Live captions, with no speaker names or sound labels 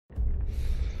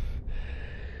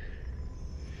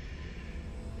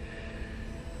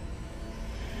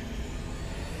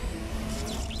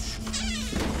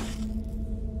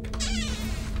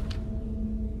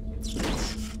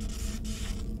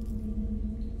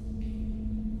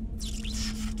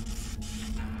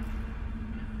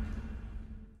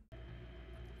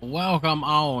Welcome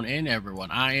on in,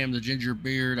 everyone. I am the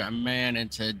Gingerbeerdman,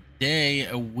 and today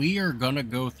we are gonna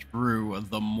go through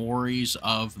the Moris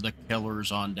of the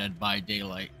Killers on Dead by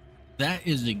Daylight. That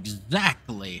is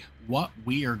exactly what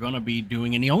we are gonna be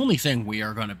doing, and the only thing we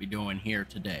are gonna be doing here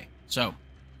today. So,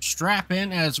 strap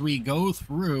in as we go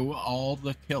through all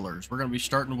the killers. We're gonna be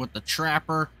starting with the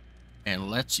Trapper, and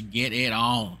let's get it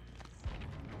on.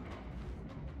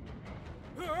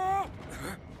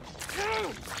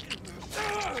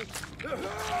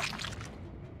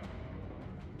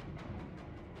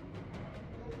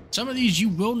 Some of these you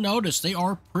will notice they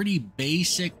are pretty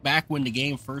basic back when the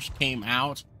game first came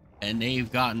out, and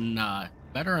they've gotten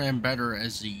better and better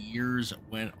as the years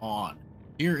went on.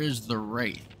 Here is the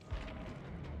Wraith.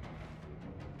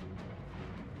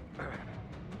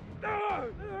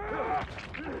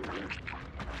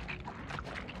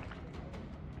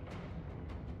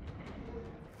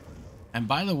 And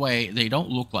by the way, they don't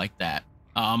look like that.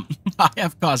 I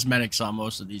have cosmetics on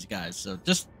most of these guys, so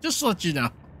just to let you know.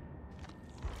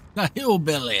 The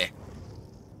Hillbilly.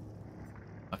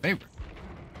 My favorite.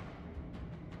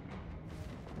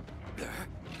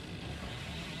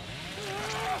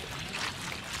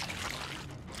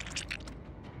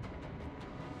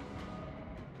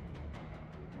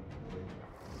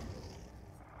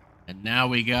 And now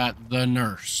we got the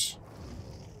Nurse.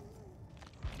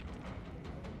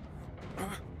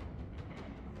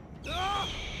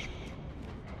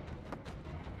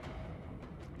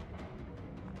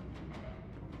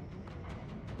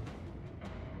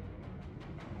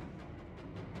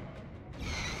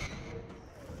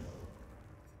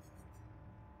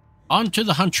 On to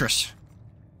the Huntress.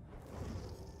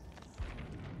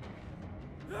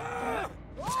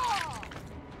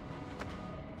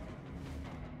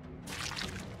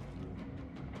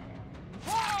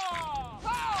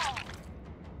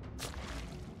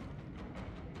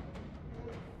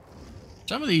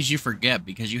 Some of these you forget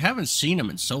because you haven't seen them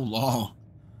in so long.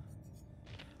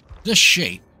 The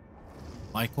Shape,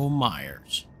 Michael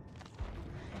Myers.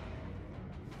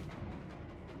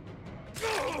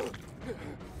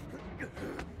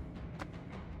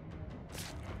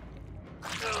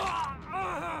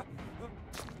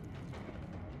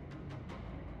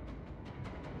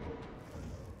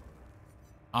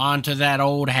 On to that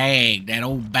old hag, that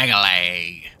old bag of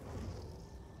leg.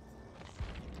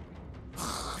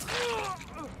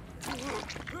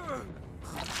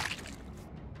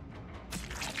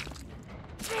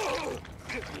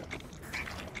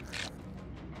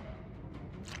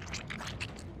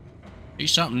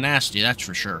 He's something nasty, that's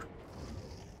for sure.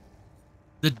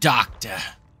 The Doctor.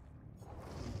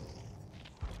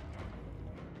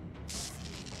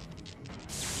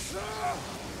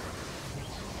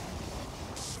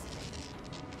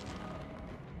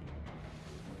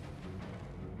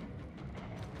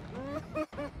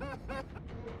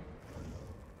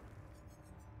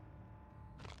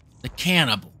 The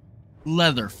Cannibal,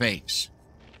 Leatherface.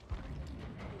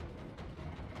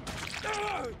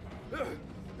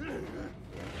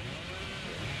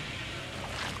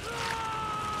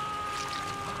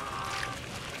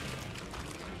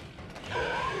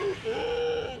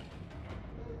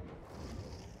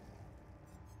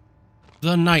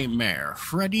 The Nightmare,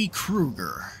 Freddy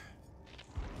Krueger.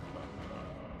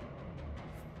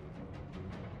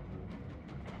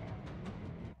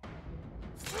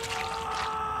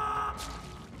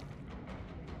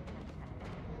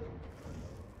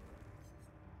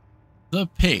 The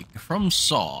Pig from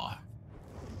Saw. I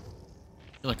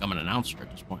feel like I'm an announcer at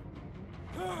this point.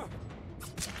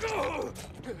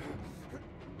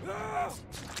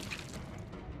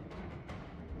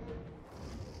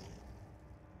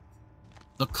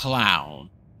 The Clown.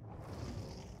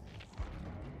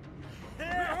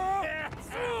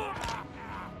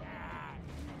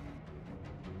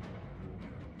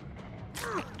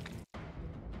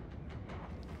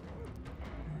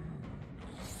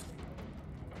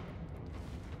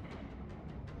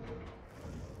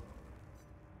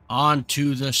 On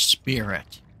to the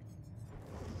Spirit.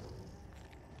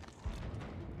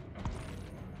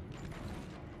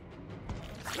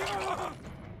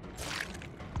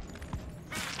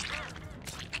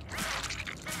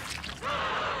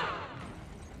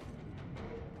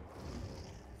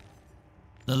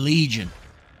 The Legion.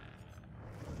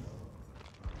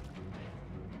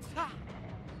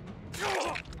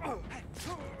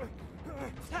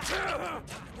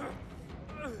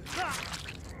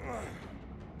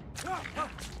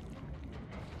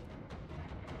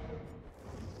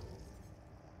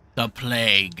 The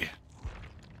Plague.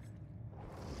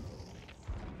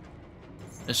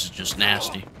 This is just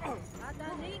nasty.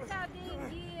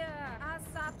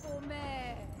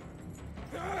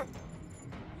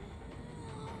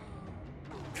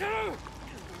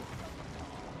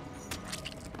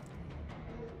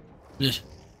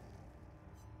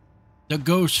 The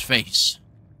ghost face.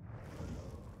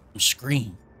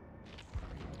 Scream.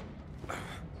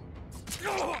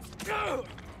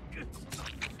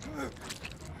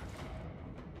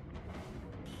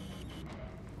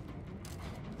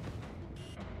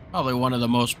 Probably one of the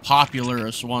most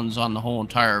popularest ones on the whole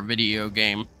entire video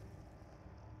game.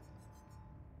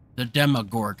 The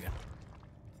Demogorgon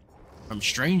from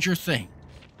Stranger Things.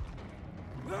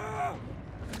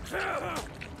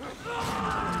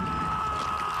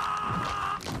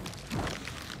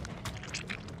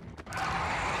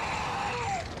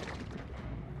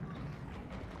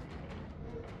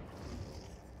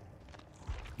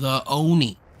 The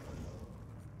Oni.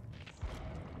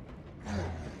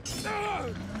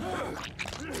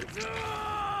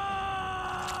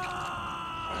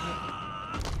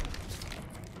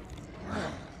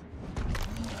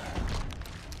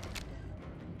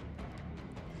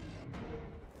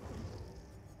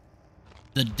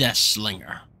 The Death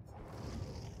Slinger.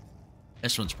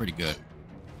 This one's pretty good.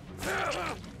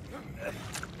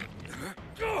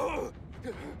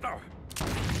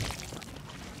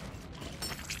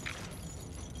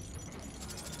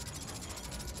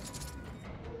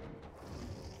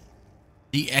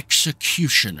 The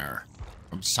Executioner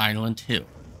from Silent Hill.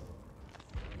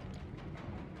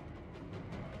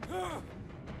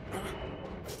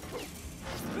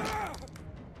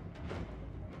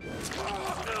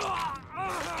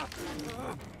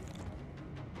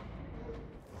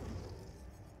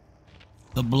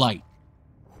 The Blight.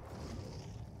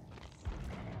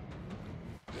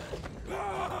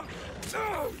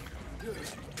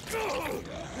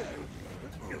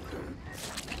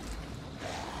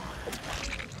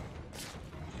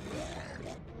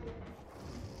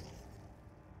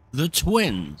 The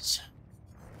Twins.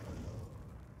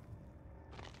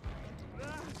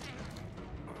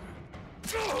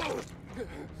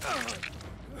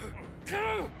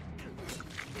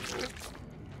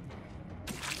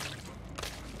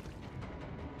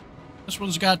 This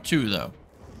one's got two, though.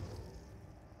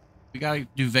 We gotta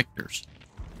do Victor's.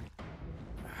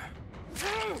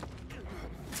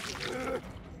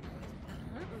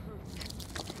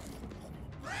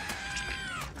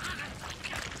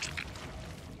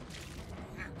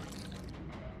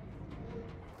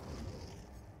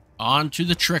 On to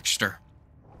the Trickster.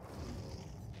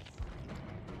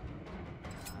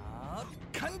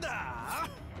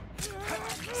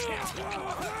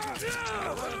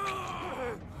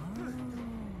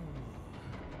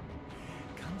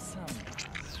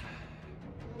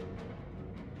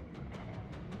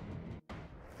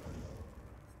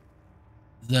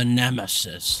 The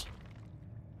Nemesis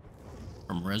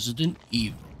from Resident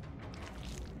Evil.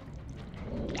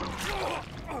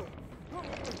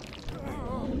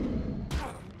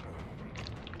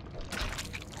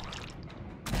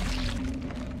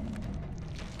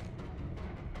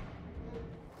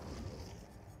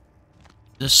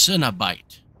 The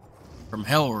Cenobite from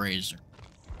Hellraiser.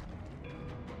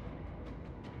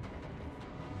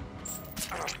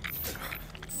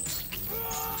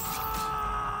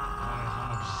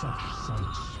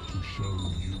 To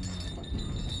show you.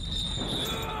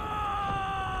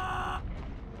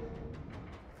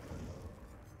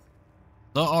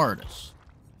 The Artist.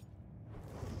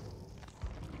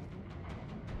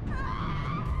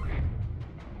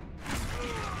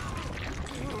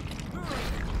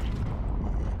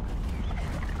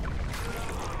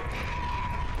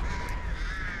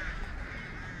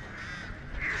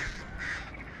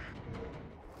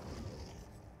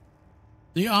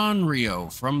 The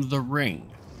Onryo from The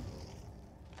Ring.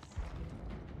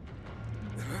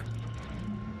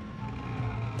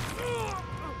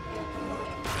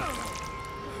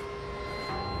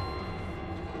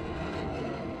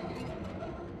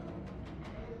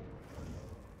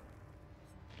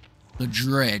 The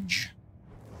Dredge.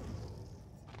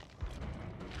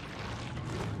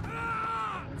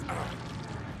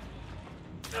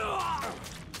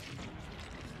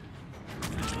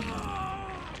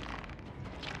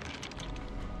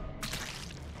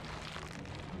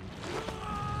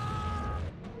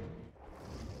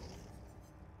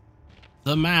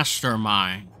 The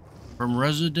Mastermind from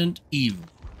Resident Evil.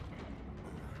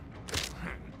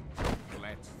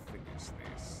 Let's finish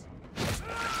this.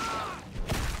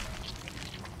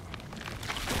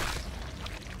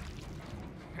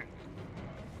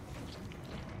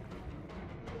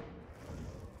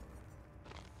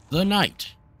 The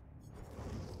Knight.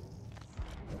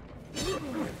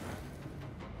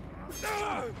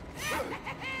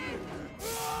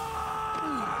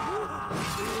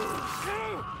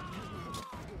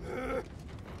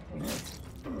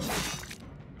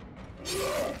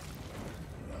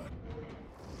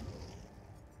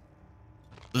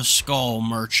 The Skull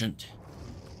Merchant.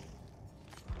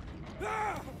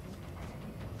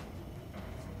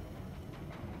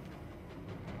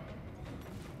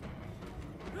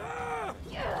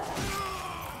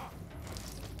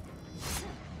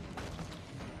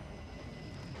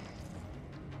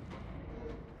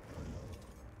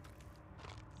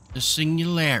 The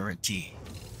Singularity.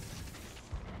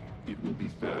 It will be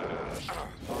fast,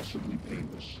 possibly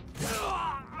painless.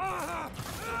 Die.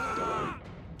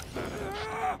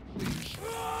 Fast, please.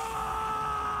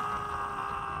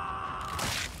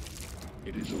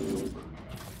 It is over.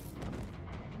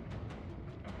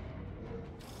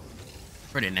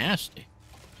 Pretty nasty.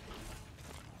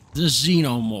 The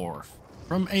Xenomorph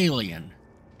from Alien.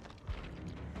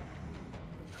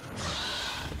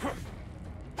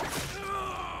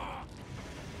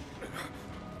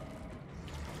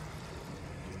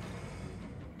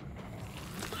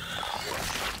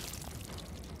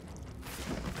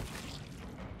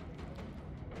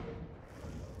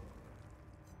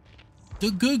 The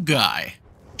Good Guy,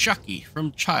 Chucky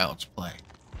from Child's Play.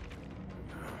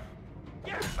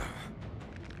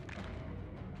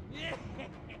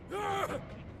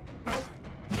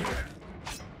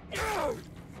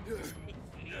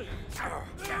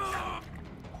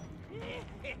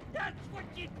 That's what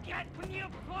you get when you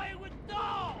play with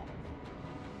dolls!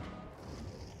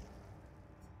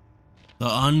 The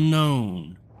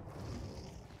Unknown.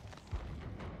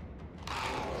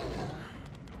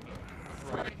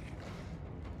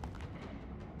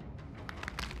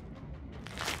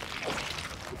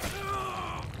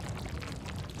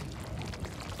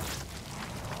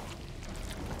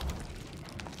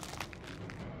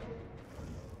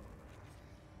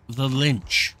 The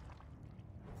Lynch.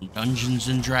 Dungeons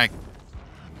and Dragons.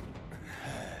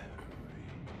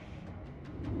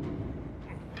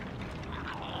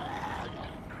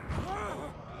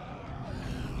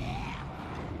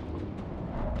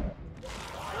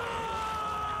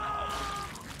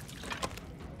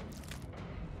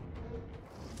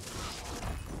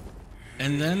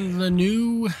 And then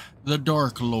the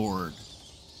Dark Lord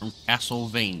from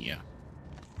Castlevania.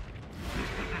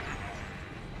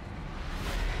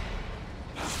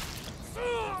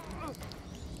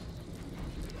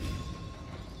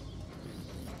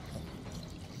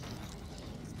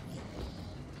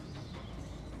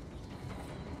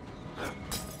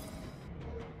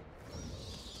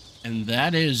 And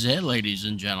that is it, ladies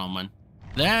and gentlemen.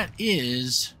 That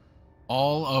is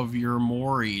all of your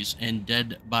Moris in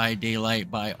Dead by Daylight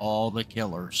by all the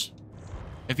killers.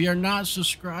 If you're not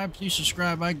subscribed, please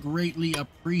subscribe. I greatly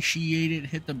appreciate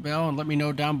it. Hit the bell and let me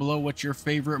know down below what your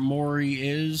favorite Mori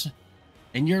is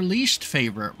and your least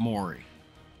favorite Mori.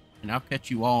 And I'll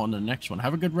catch you all in the next one.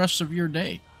 Have a good rest of your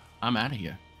day. I'm out of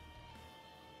here.